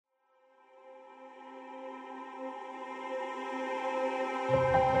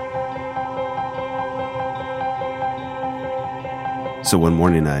So one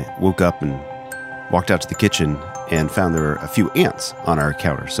morning I woke up and walked out to the kitchen and found there were a few ants on our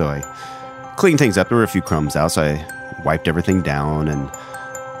counter. So I cleaned things up. There were a few crumbs out, so I wiped everything down and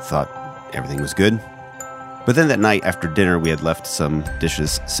thought everything was good. But then that night after dinner, we had left some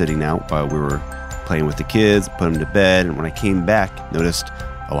dishes sitting out while we were playing with the kids, put them to bed. And when I came back, noticed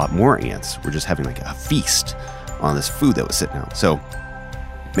a lot more ants were just having like a feast on this food that was sitting out. So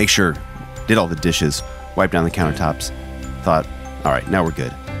make sure, did all the dishes, wiped down the countertops, thought, all right, now we're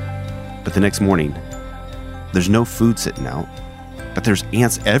good. But the next morning, there's no food sitting out, but there's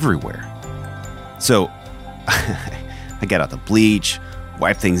ants everywhere. So I got out the bleach,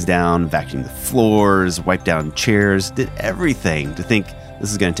 wiped things down, vacuumed the floors, wiped down chairs, did everything to think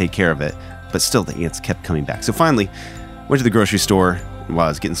this is going to take care of it. But still, the ants kept coming back. So finally, went to the grocery store, and while I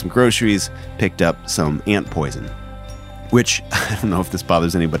was getting some groceries, picked up some ant poison, which I don't know if this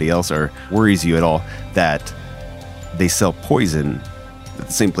bothers anybody else or worries you at all, that they sell poison at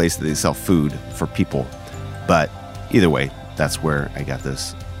the same place that they sell food for people. But either way, that's where I got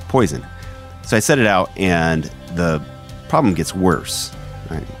this poison. So I set it out, and the problem gets worse.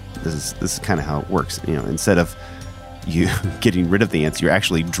 Right? This is kind of how it works. Instead of you getting rid of the ants, you're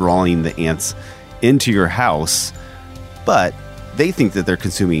actually drawing the ants into your house, but they think that they're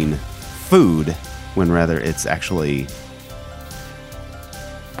consuming food when rather it's actually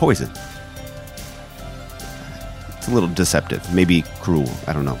poison. It's a little deceptive, maybe cruel,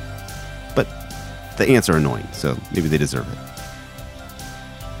 I don't know. But the ants are annoying, so maybe they deserve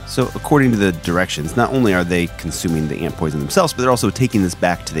it. So according to the directions, not only are they consuming the ant poison themselves, but they're also taking this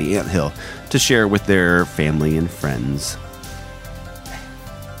back to the anthill to share with their family and friends.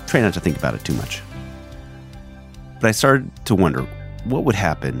 Try not to think about it too much. But I started to wonder, what would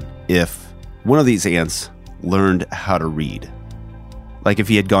happen if one of these ants learned how to read? Like if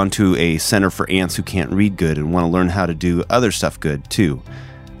he had gone to a center for ants who can't read good and want to learn how to do other stuff good too.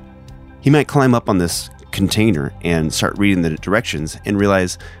 He might climb up on this container and start reading the directions and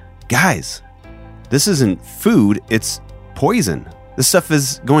realize, guys, this isn't food, it's poison. This stuff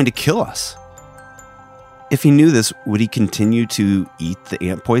is going to kill us. If he knew this, would he continue to eat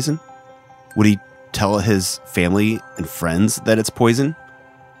the ant poison? Would he tell his family and friends that it's poison?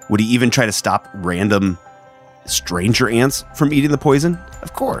 Would he even try to stop random stranger ants from eating the poison?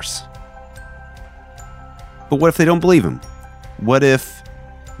 Of course. But what if they don't believe him? What if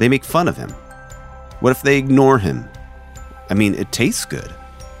they make fun of him? What if they ignore him? I mean, it tastes good.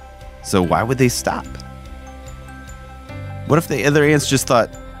 So why would they stop? What if the other ants just thought,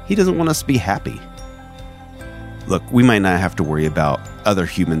 he doesn't want us to be happy? Look, we might not have to worry about other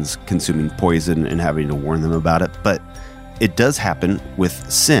humans consuming poison and having to warn them about it, but it does happen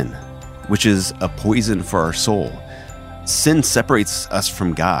with sin, which is a poison for our soul. Sin separates us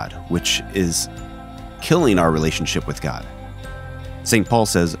from God, which is killing our relationship with God. St. Paul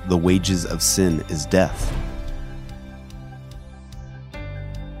says the wages of sin is death.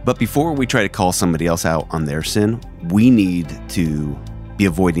 But before we try to call somebody else out on their sin, we need to be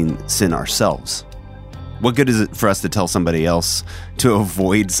avoiding sin ourselves. What good is it for us to tell somebody else to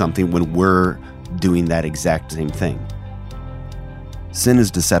avoid something when we're doing that exact same thing? Sin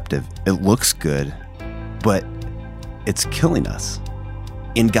is deceptive. It looks good, but it's killing us.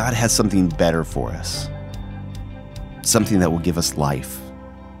 And God has something better for us. Something that will give us life.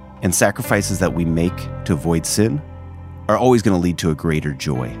 And sacrifices that we make to avoid sin are always going to lead to a greater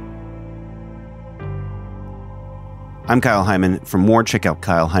joy. I'm Kyle Heimann. For more, check out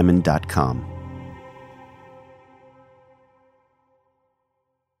kyleheimann.com.